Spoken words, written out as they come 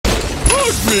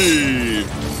Hug me!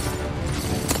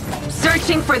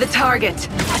 Searching for the target.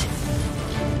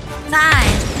 5,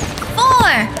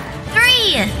 4,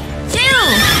 3, 2,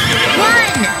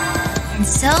 1. And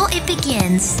so it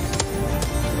begins.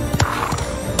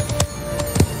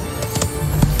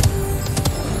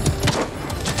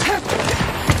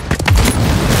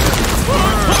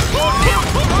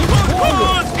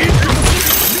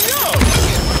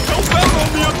 Help out on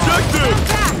the objective!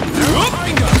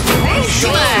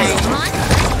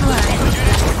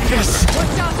 Yes!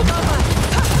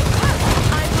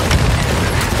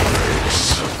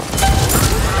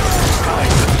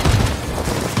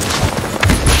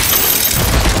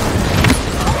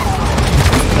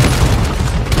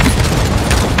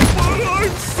 But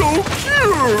I'm so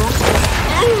cute!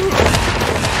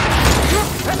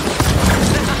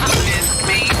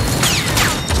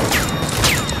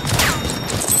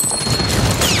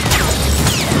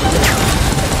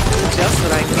 Just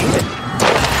what I needed.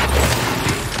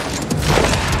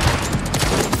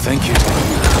 Thank you.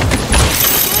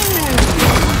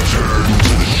 Return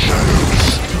to the shadows.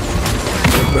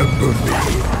 Remember me.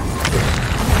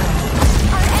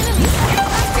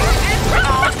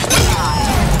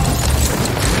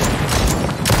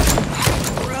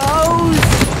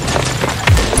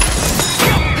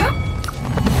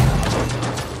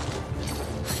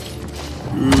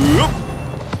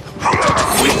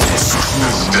 Witness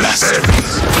true mastery.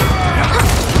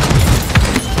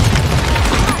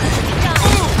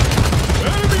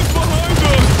 Enemies behind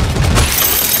us!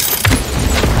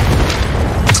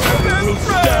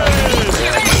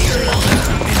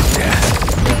 Best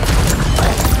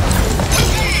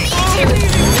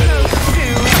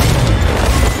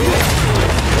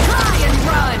Try and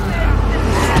run.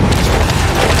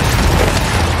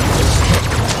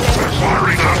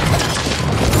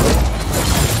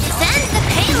 Send the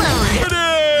payload.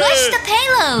 Push the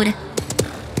payload.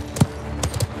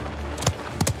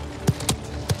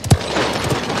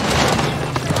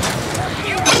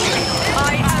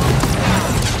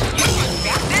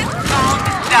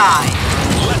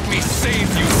 Let me save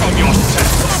you from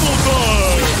yourself!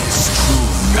 It's true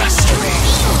mastery.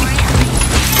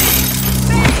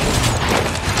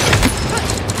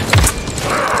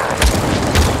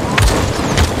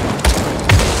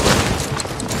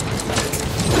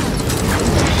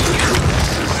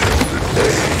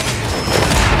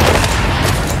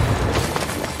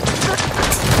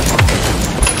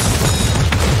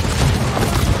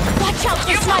 Watch out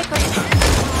for snipers.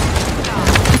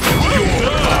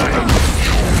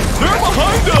 They're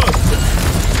behind us!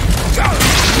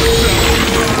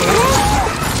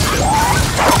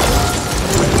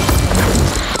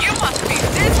 You must be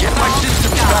this Get my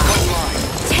system back online!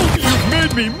 You've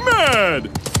made me mad!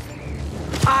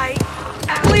 I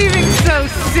am leaving so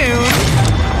soon.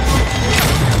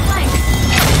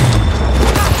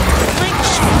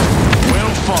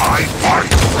 Well fought.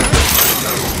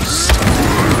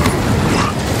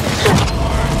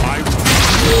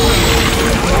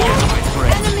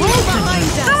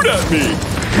 Shoot at me!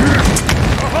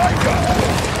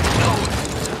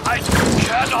 I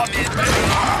cannot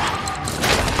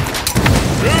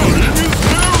Building is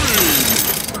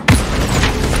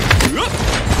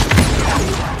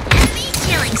Enemy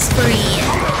killing spree.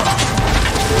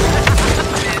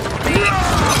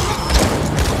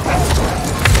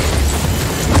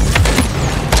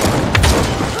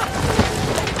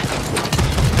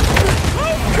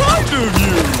 How kind of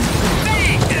you!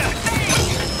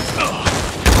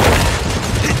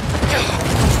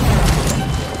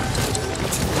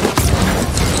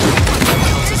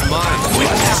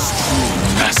 Witness true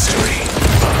mastery.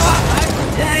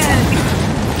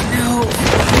 No.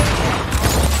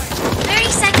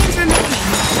 30 seconds remaining.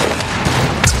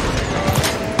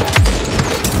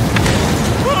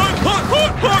 Run! Run!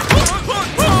 Run! Run!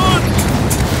 Run! Run!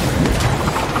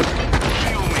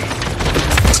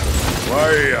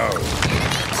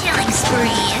 Killing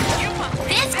spree.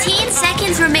 15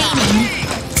 seconds remaining.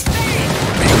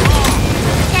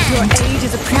 10,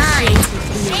 9,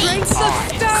 8,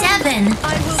 7,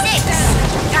 6,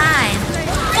 5,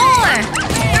 4,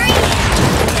 3,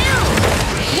 2,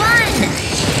 1.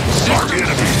 Our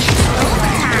enemies.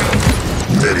 Overtime.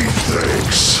 Many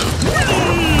thanks.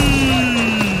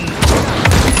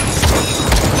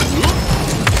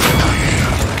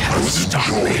 I was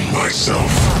enjoying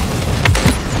myself.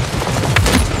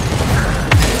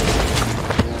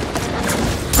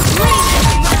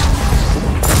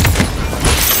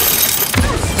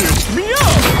 Stitch me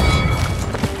up!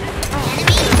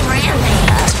 Enemy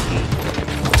rampage.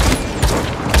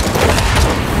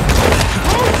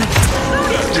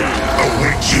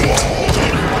 Await you all.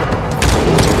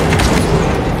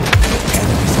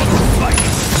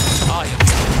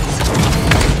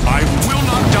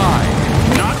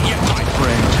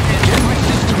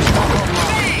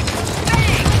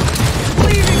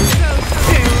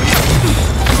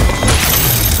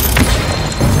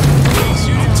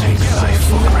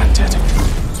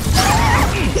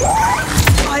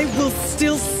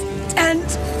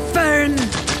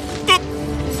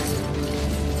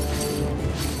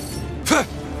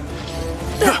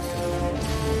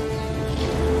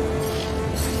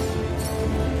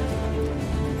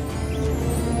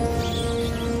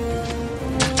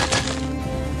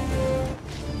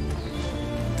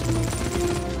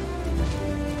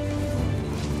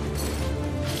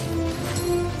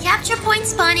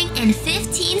 spawning in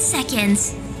 15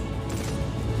 seconds.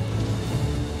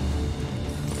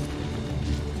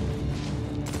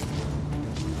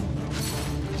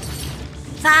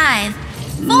 5,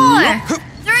 4,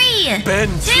 3,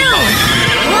 2,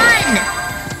 1.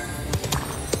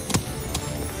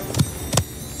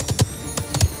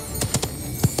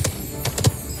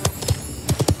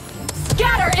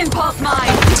 Scatter impulse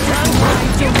mine!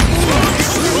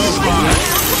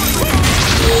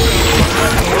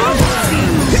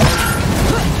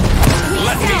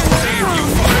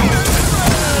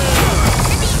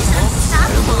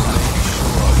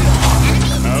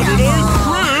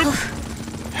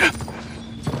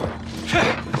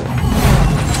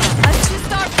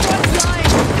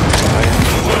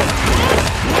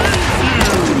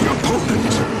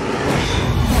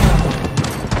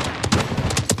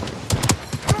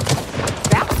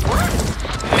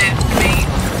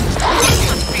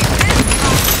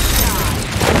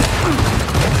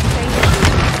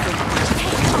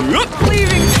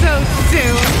 Leaving so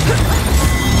soon!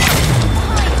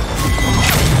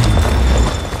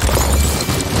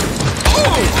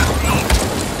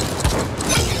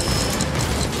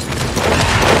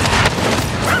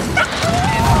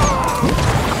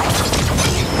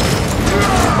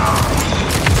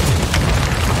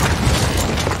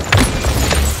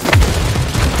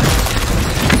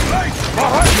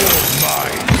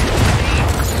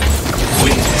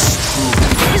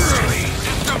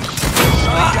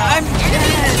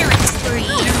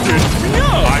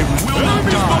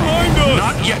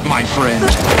 Not yet, my friend.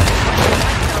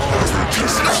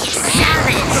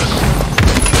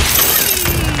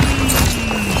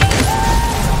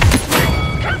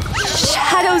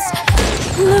 Shadows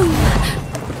loom.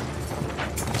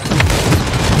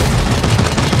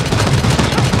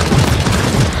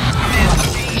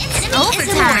 Over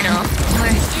time.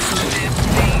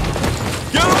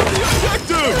 Get on the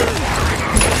objective!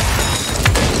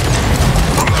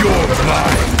 You're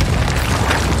mine.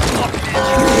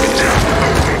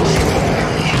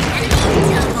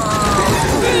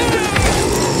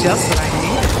 Just what I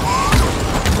needed.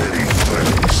 Many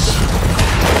thanks.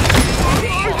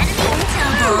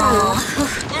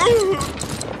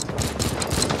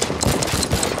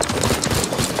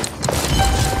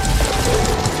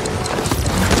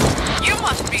 You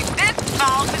must be this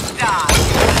small to die.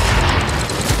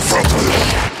 From the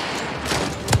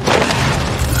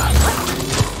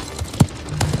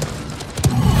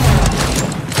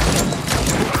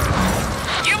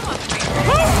You must be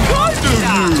this small to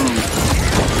die.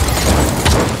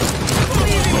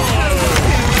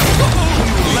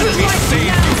 Let me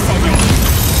save you from your...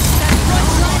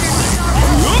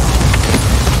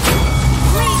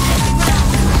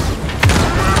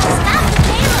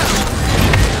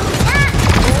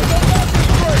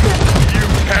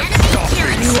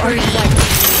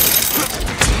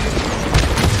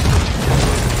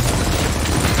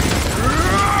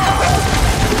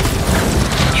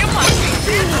 You must be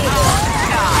this small to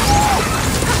die.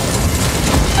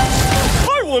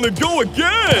 I want to go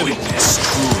again! witness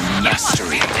true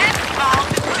mastery. This small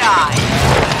to die.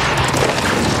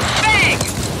 Bang!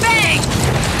 Bang!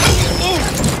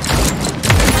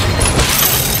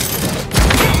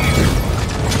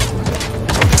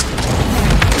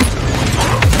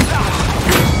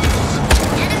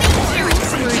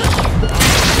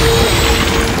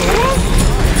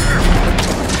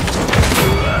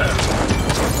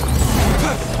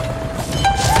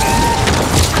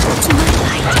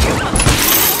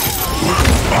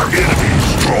 Our enemy's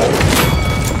strong.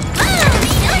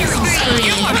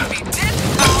 You must be this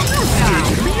small to die.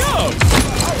 Me up!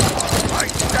 I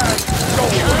stand so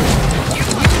You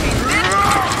must be this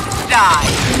small to die.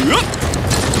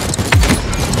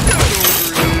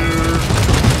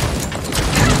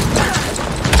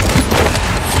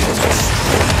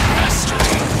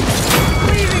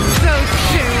 Leaving so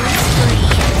soon!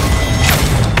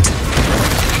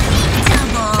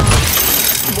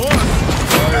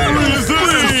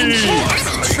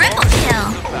 Triple kill.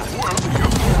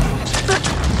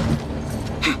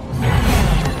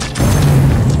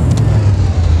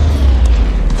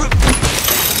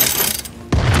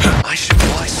 I should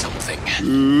buy something.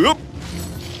 Yep.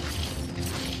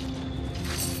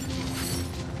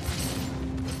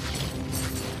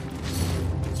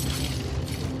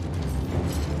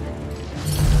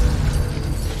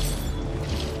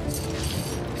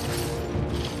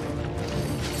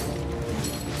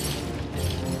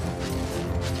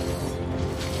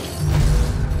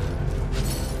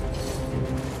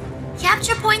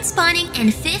 Capture point spawning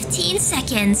in 15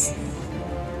 seconds.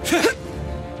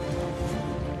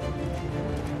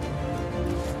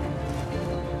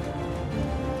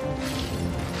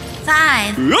 5,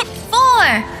 5,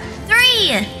 4,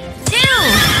 3, 2,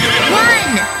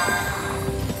 1.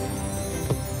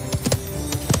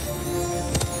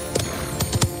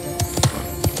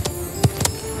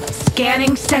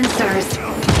 Scanning sensors.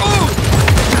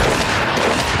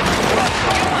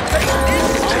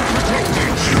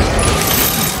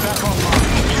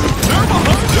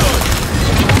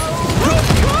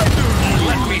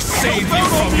 Let me save you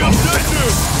from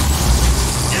yourself.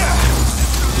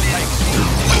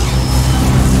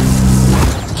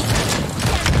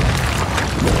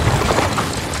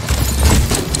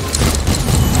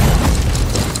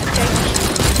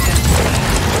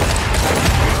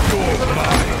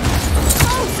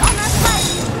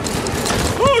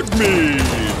 Hug me!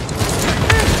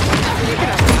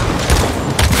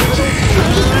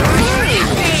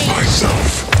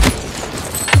 Myself.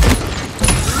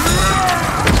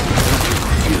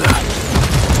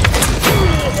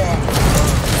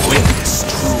 Witness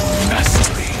true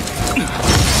mastery.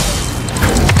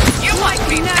 You might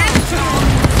be next.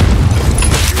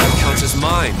 That counts as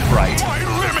mine, right?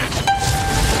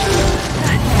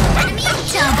 Enemy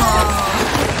double.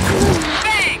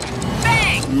 Bang!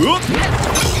 Bang!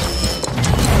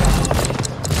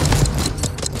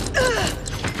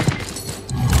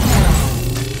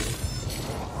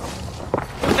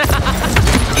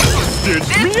 Stitch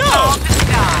This me is all up! the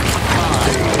sky.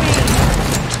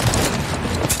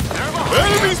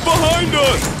 Enemies behind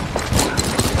us!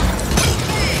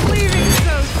 Leaving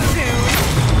so soon.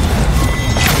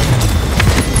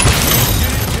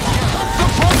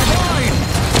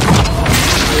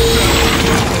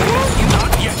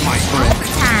 Not yet, my friend.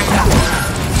 Time.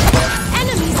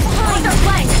 Enemies behind our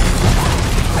flank.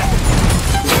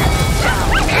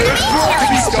 Enemy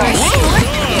killing spree. Short payload.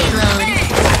 Payload.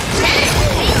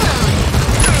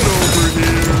 Over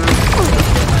here!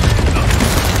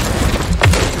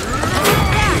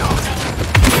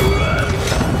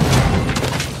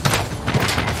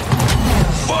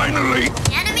 Finally!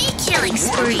 Enemy killing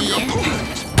spree.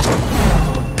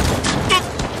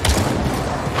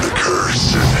 The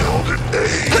curse is held at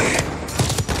bay.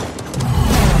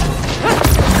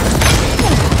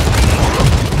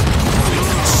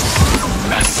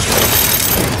 Master.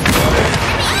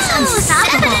 He's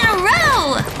unstoppable. 7 in a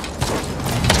row.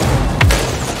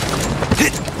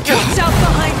 Watch out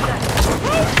behind them.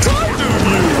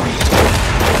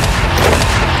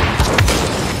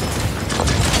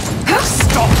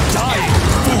 Stop dying!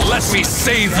 Let me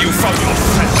save you from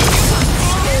yourself!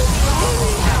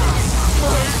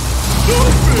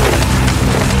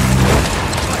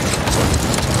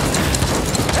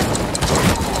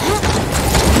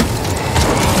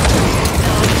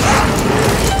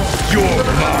 You're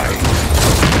mine!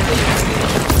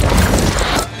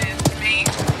 Me.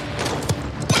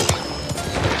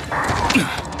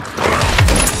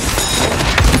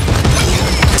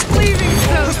 Leaving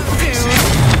so soon.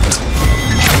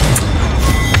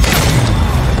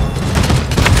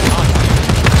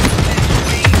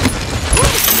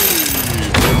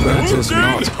 Matters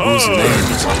not whose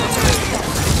name is on the blade.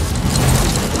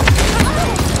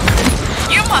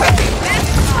 You must be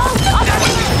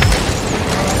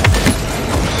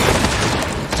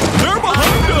They're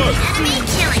behind us! Enemy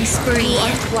killing spree.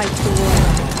 Quite the war.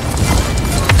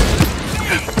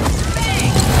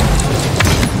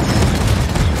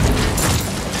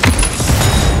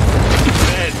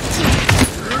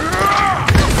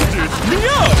 Stitch me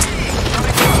up!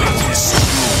 Witness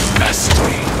true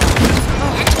mastery.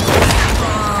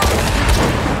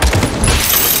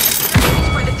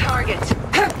 for the target.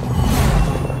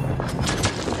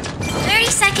 30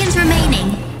 seconds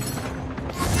remaining.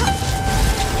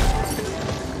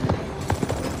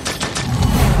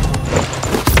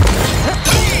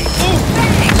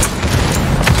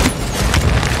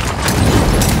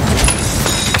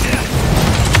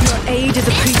 Your aid is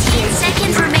 15 appreciated.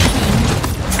 seconds remaining.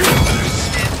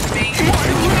 8,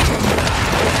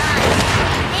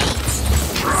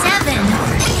 7,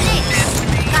 6,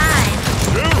 5,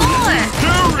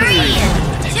 4, 3,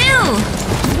 2,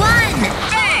 1.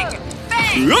 Bang!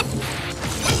 Bang! Yup.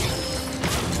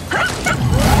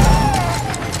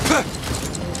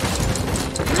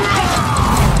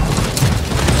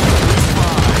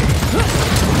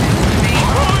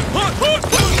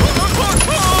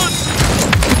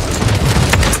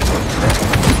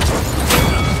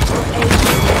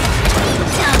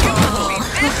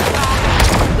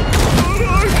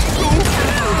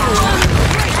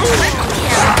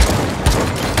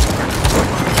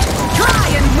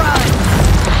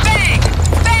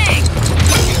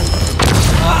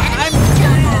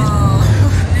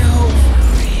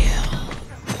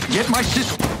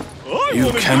 You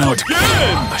cannot kill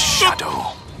the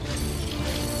shadow.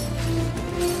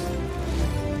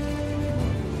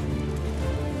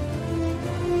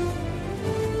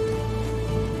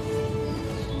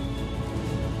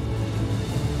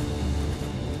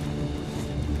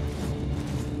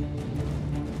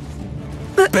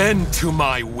 Bend to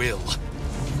my will.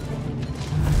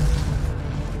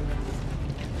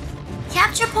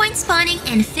 Capture point spawning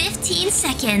in 15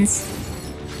 seconds.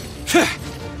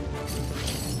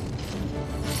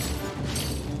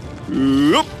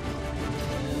 Yup.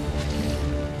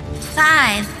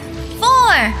 5,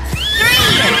 4,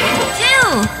 3,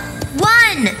 2,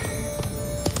 1.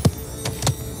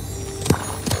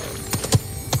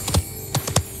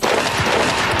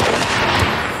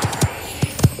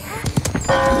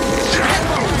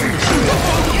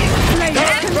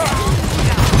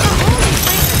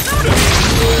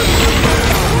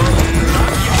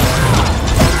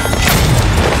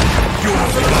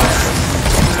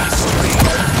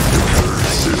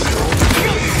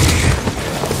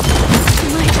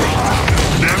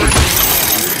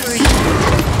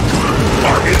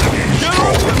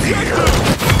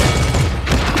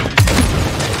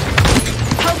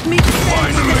 Help me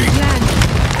defend this land.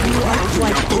 You are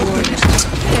quite glorious.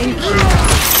 Thank you.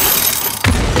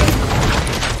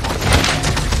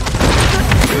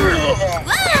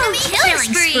 Woo!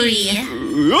 Killing spree!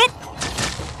 Yup.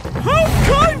 How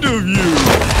kind of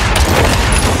you!